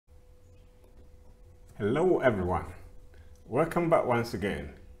Hello everyone, welcome back once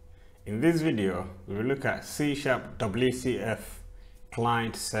again. In this video, we will look at C# WCF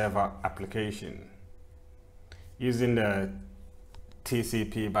Client Server application using the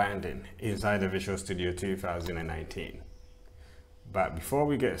TCP binding inside the Visual Studio 2019. But before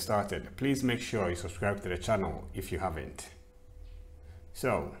we get started, please make sure you subscribe to the channel if you haven't.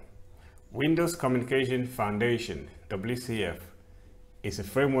 So, Windows Communication Foundation (WCF) is a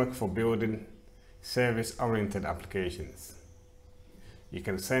framework for building service-oriented applications. You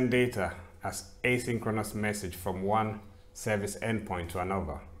can send data as asynchronous message from one service endpoint to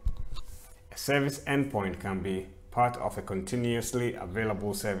another. A service endpoint can be part of a continuously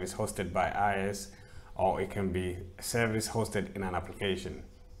available service hosted by IaaS, or it can be a service hosted in an application.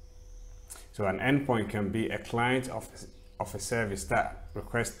 So an endpoint can be a client of a service that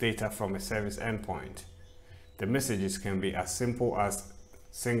requests data from a service endpoint. The messages can be as simple as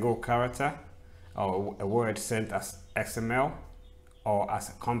single character or a word sent as XML, or as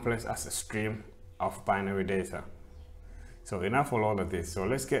complex as a stream of binary data. So enough for all of this. So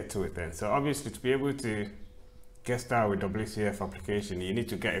let's get to it then. So obviously, to be able to get started with WCF application, you need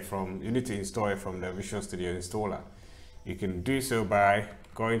to install it from the Visual Studio installer. You can do so by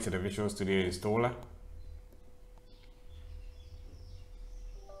going to the Visual Studio installer.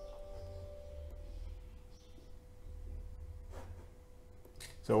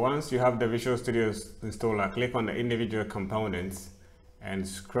 So once you have the Visual Studio installer, click on the individual components and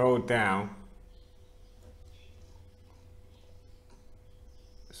scroll down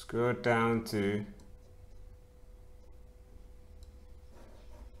to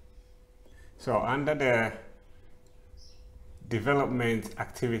under the development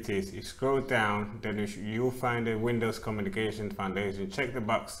activities, you scroll down, then you'll find the Windows Communication Foundation. Check the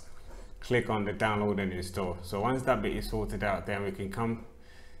box, click on the download and install. So once that bit is sorted out, then we can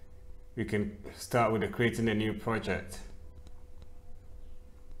start with creating a new project.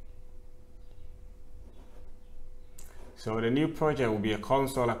 So the new project will be a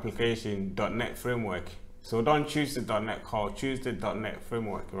console application .NET framework. So don't choose the .NET core, choose the .NET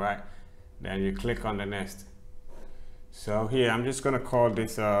framework, right? Then you click on the next. So here I'm just going to call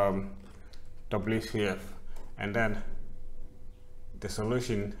this WCF, and then the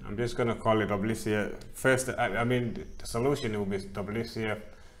solution, I'm just going to call it WCF. First, the solution will be WCF.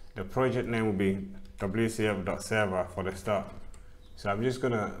 The project name will be WCF.server for the start. So I'm just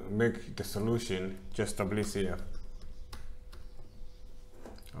going to make the solution just WCF.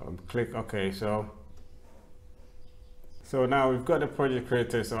 Click OK. So now we've got the project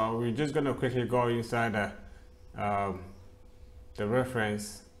created. So we're just going to quickly go inside the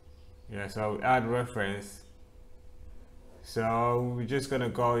reference. Yeah, so add reference. So we're just going to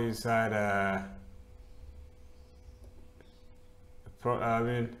go inside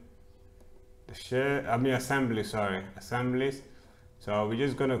assemblies. So we're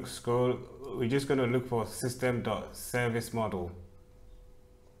just going to scroll, we're just going to look for system.service model.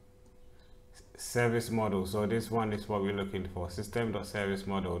 Service model. So this one is what we're looking for, system.service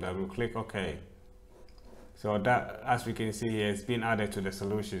model. Then we'll click OK. So that, as we can see here, it's been added to the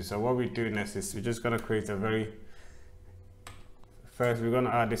solution. So what we do next is we're just going to create first we're going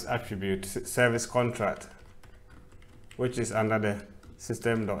to add this attribute, service contract, which is under the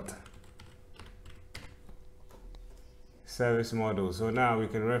system.service model. So now we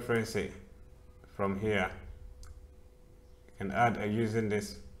can reference it from here. You can add using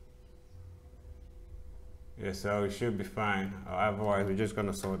this. Yeah, so it should be fine. Otherwise, we're just going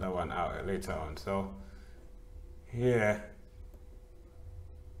to sort that one out later on. So here,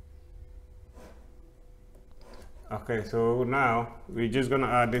 okay, so now we're just going to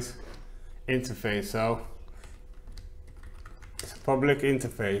add this interface. So it's a public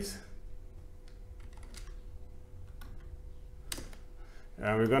interface,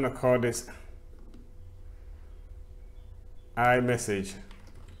 and we're going to call this iMessage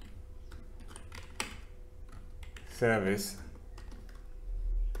service.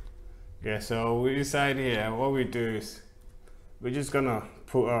 Yeah, so inside here, what we do is we're just gonna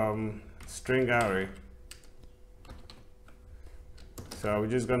put string array. So we're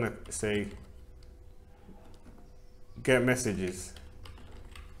just gonna say get messages.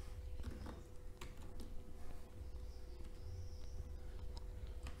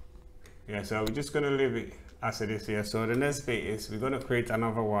 Yeah, so we're just gonna leave it as it is here. So the next bit is we're gonna create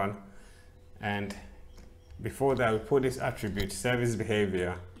another one, and before that we put this attribute service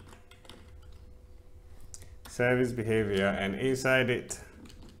behavior, and inside it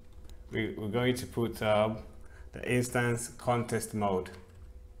we're going to put the instance context mode.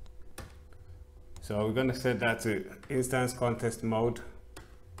 So we're going to set that to instance context mode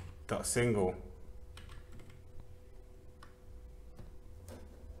dot single.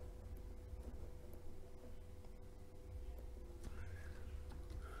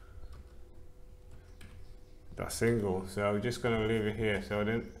 single. So we're just going to leave it here. So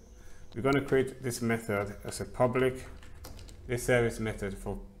then we're going to create this method as a public, this service method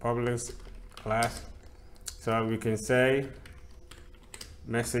for public class. So we can say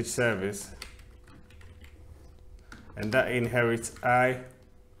message service, and that inherits I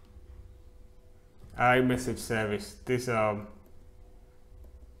message service. This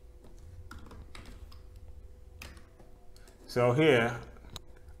so here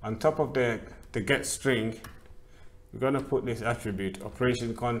on top of the get string, we're going to put this attribute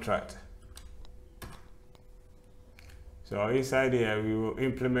operation contract. So inside here we will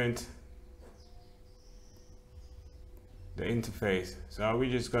implement the interface. So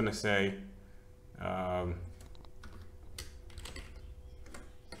we're just going to say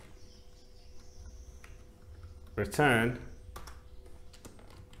return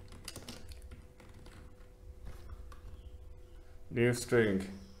new string.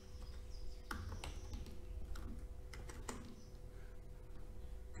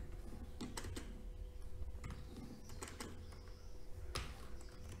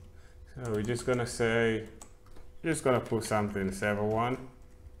 So we're just gonna say, just gonna put something, server 1,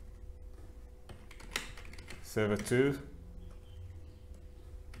 server 2,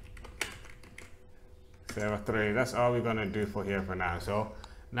 server 3. That's all we're gonna do for here for now. So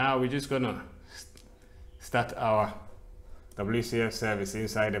now we're just gonna start our WCF service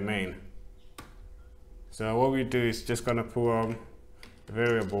inside the main. So what we do is just gonna put the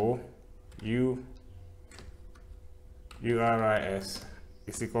variable URIS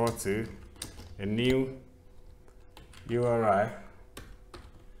is equal to a new URI.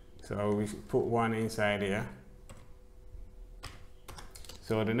 So we put 1 inside here.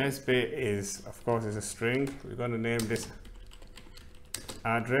 So the next bit is, of course, is a string. We're going to name this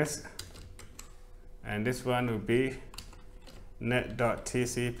address, and this one will be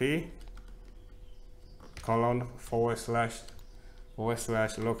net.tcp : /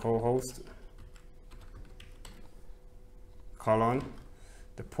 localhost :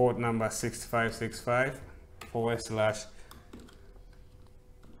 the port number 6565 /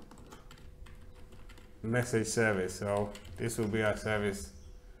 message service. So this will be our service.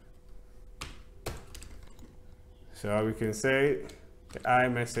 So we can say the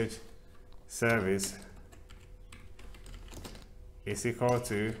iMessage service is equal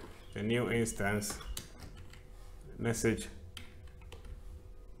to the new instance message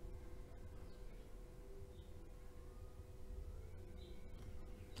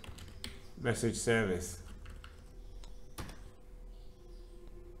service.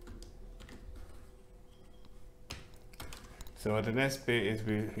 So the next bit is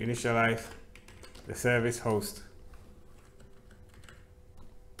we initialize the service host.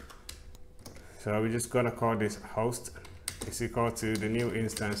 So we're just gonna call this host is equal to the new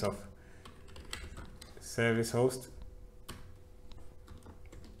instance of service host.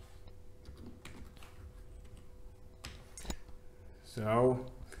 So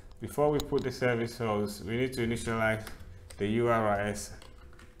before we put the service host, we need to initialize the URIs.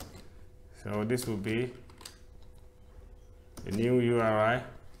 So this will be the new URI.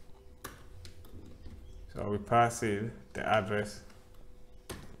 So we pass in the address.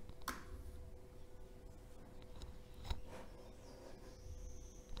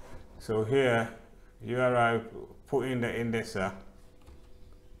 So here, URI, put in the indexer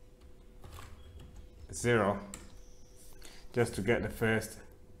 0, just to get the first.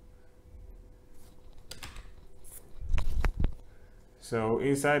 So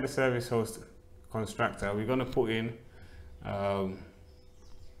inside the service host constructor, we're going to put in the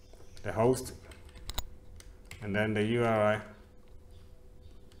host and then the URI.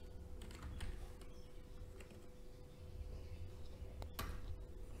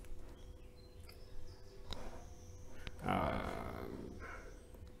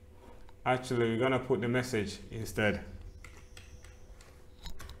 Actually, we're going to put the message instead.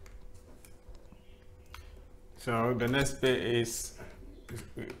 So the next bit is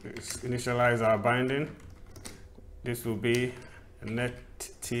initialize our binding. This will be a net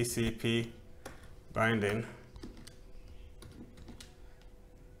TCP binding.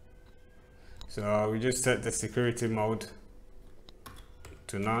 So we just set the security mode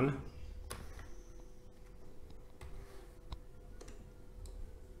to none.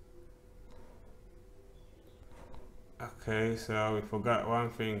 Okay, so we forgot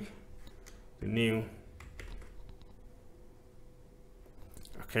one thing, the new.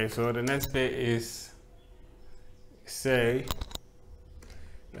 Okay, so the next bit is say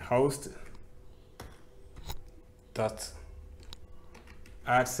the host dot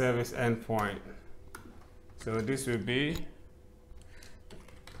add service endpoint. So this will be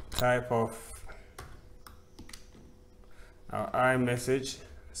type of our iMessage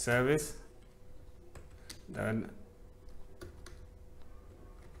service, then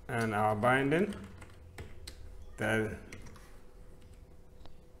and our binding, then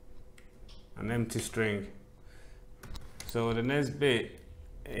an empty string. So the next bit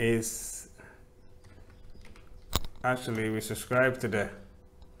is actually we subscribe to the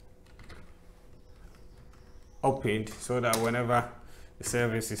opened, so that whenever the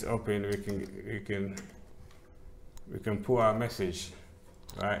service is open, we can put our message,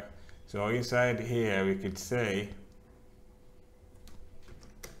 right? So inside here we could say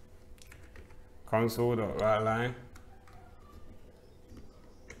console.writeLine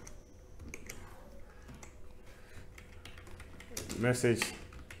message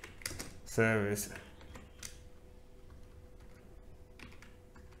service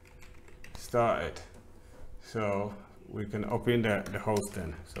started. So we can open the host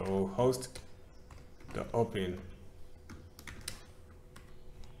then. So host the open.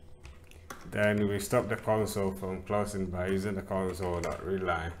 Then we stop the console from closing by using the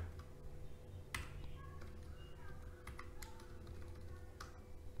console.readline.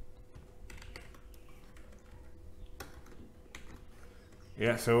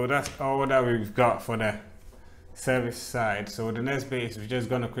 Yeah, so that's all that we've got for the service side. So the next bit is we're just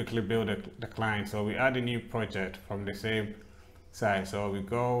going to quickly build the client. So we add a new project from the same side. So we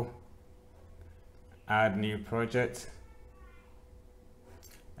go add new project,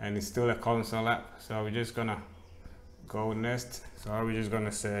 and it's still a console app. So we're just gonna go next. So we're just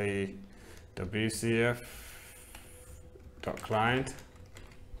gonna say WCF.client.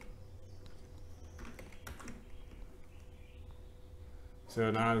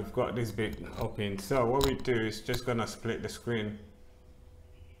 So now we've got this bit open. So what we do is just gonna split the screen.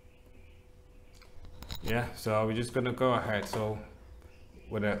 Yeah, so we're just gonna go ahead. So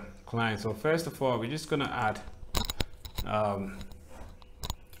with the client. So first of all, we're just gonna add,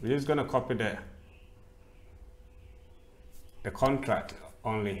 we're just gonna copy the contract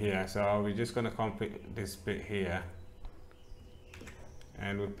only here. So we're just gonna copy this bit here,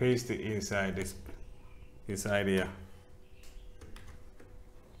 and we paste it inside here.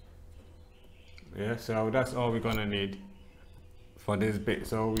 Yeah, so that's all we're gonna need for this bit.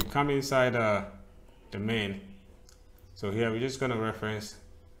 So we come inside the main. So here we're just gonna reference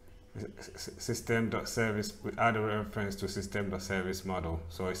system.service. We add a reference to system.service model.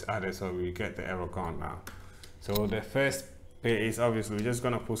 So it's added, so we get the error count now. So the first bit is obviously we're just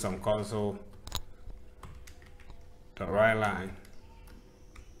gonna put some console.writeLine.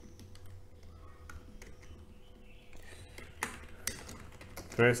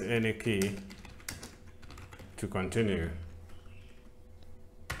 Press any key to continue.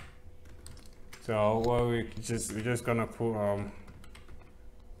 So what we're just gonna put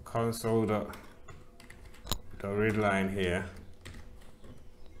console.readline here.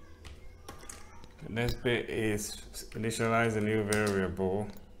 The next bit is initialize a new variable.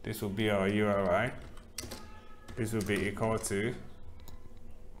 This will be our URI. This will be equal to.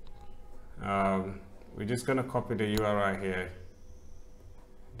 We're just gonna copy the URI here.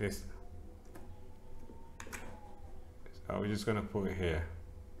 This. So we're just gonna put it here.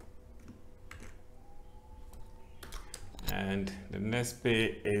 And the next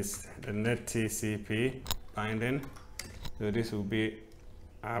bit is the net TCP binding. So this will be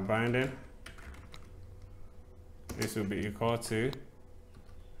our binding. This will be equal to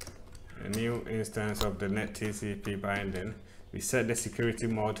a new instance of the net TCP binding. We set the security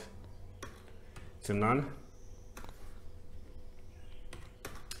mode to none.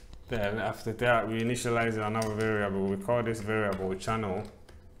 Then after that, we initialize another variable. We call this variable channel.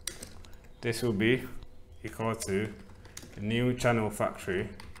 This will be equal to a new channel factory.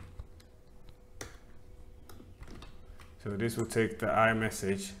 So this will take the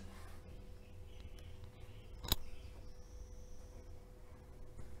iMessage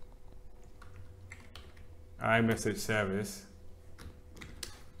service.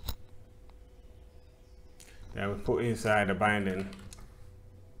 Then we put inside the binding.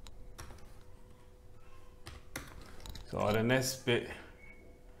 So the next bit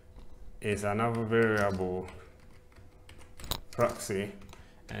is another variable proxy,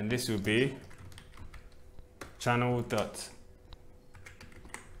 and this will be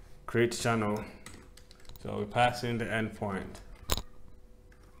channel.create channel. So we pass in the endpoint.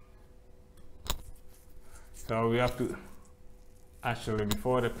 So we have to actually,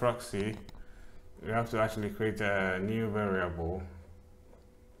 before the proxy, we have to actually create a new variable,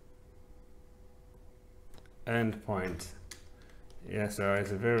 endpoint. Yeah, so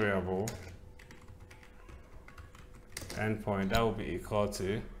it's a variable endpoint that will be equal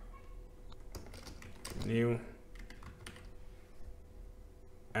to new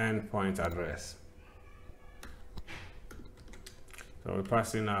endpoint address. So we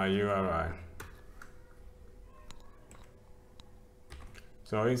pass in our URI.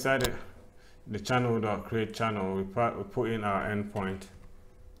 So inside the channel.create channel, we put in our endpoint.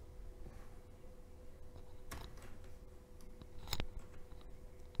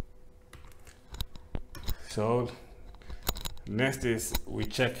 So next is we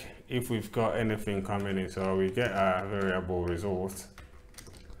check if we've got anything coming in. So we get our variable result.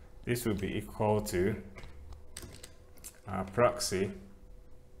 This will be equal to our proxy.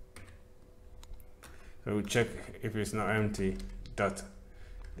 So we check if it's not empty, dot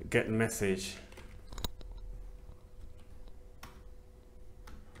get message.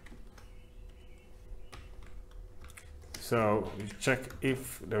 So we check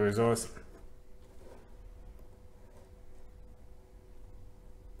if the results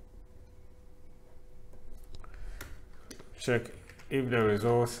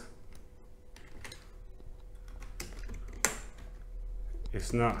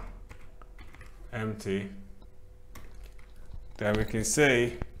is not empty, then we can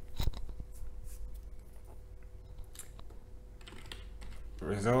say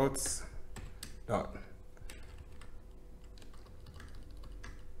results dot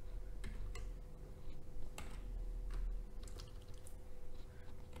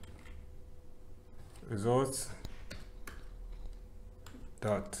results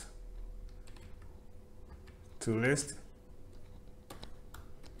dot to list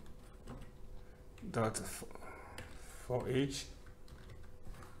dot for each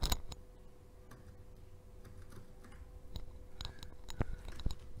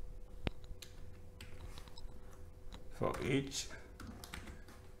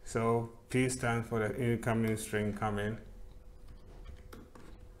so P stands for the incoming string coming,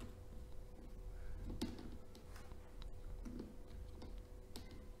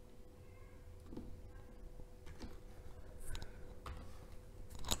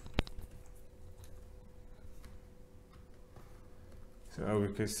 so we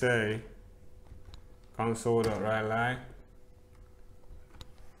could say console.writeLine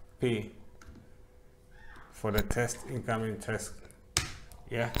P for the test, incoming test.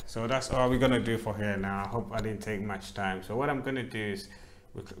 Yeah, so that's all we're gonna do for here now. I hope I didn't take much time. So what I'm gonna do is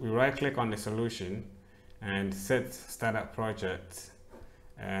we right click on the solution and set startup project,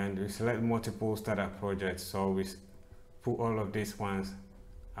 and we select multiple startup projects. So we put all of these ones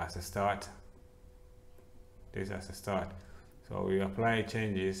as a start, this as a start. So we apply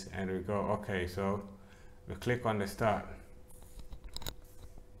changes and we go okay. So we click on the start.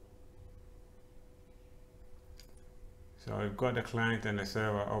 So we've got the client and the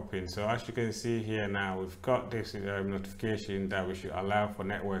server open. So as you can see here now, we've got this notification that we should allow for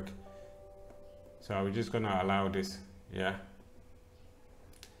network. So we're just gonna allow this, yeah.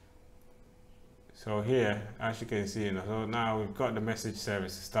 So here, as you can see, so now we've got the message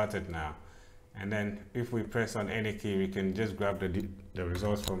service started now. And then if we press on any key, we can just grab the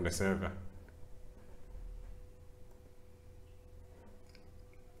results from the server.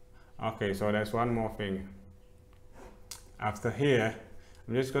 Okay, so there's one more thing. After here,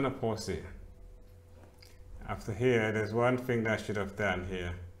 I'm just gonna pause it. After here, there's one thing that I should have done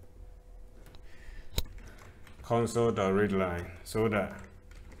here. Console.readLine, so that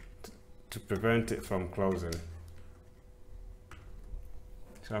to prevent it from closing.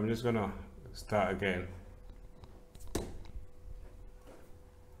 So I'm just gonna start again.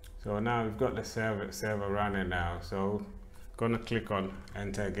 So now we've got the server running now. So gonna click on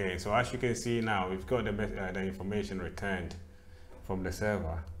enter again. So as you can see now, we've got the information returned from the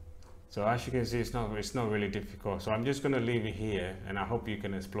server. So as you can see, it's not really difficult. So I'm just gonna leave it here, and I hope you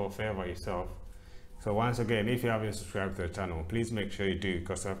can explore further yourself. So once again, if you haven't subscribed to the channel, please make sure you do,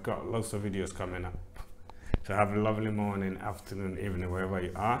 because I've got lots of videos coming up. So have a lovely morning, afternoon, evening, wherever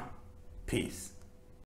you are. Peace.